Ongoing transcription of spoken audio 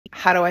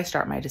how do I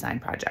start my design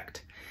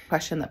project?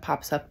 Question that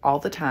pops up all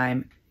the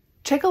time.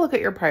 Take a look at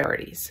your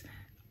priorities.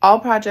 All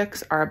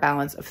projects are a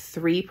balance of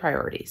 3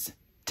 priorities: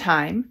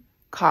 time,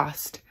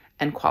 cost,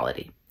 and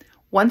quality.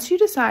 Once you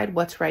decide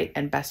what's right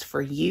and best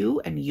for you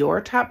and your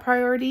top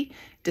priority,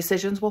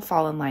 decisions will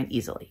fall in line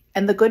easily.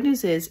 And the good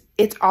news is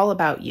it's all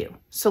about you.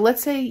 So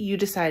let's say you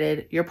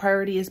decided your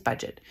priority is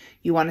budget.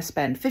 You want to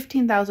spend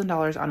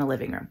 $15,000 on a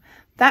living room.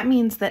 That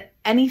means that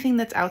anything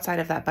that's outside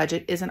of that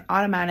budget is an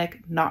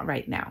automatic not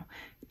right now.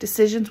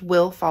 Decisions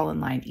will fall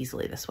in line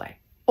easily this way.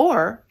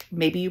 Or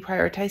maybe you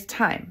prioritize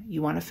time.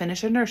 You want to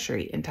finish a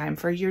nursery in time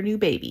for your new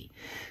baby.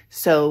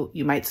 So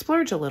you might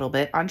splurge a little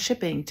bit on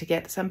shipping to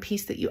get some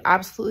piece that you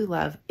absolutely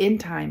love in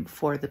time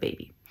for the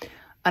baby.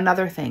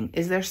 Another thing,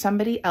 is there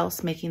somebody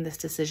else making this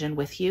decision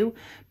with you?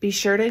 Be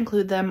sure to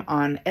include them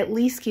on, at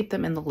least keep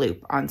them in the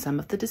loop on some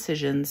of the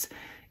decisions.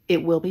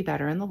 It will be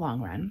better in the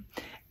long run.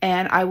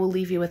 And I will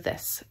leave you with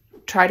this.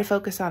 Try to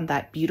focus on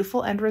that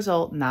beautiful end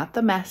result, not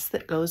the mess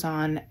that goes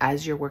on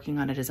as you're working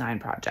on a design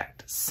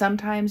project.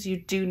 Sometimes you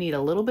do need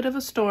a little bit of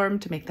a storm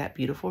to make that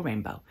beautiful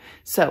rainbow.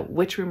 So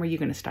which room are you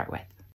going to start with?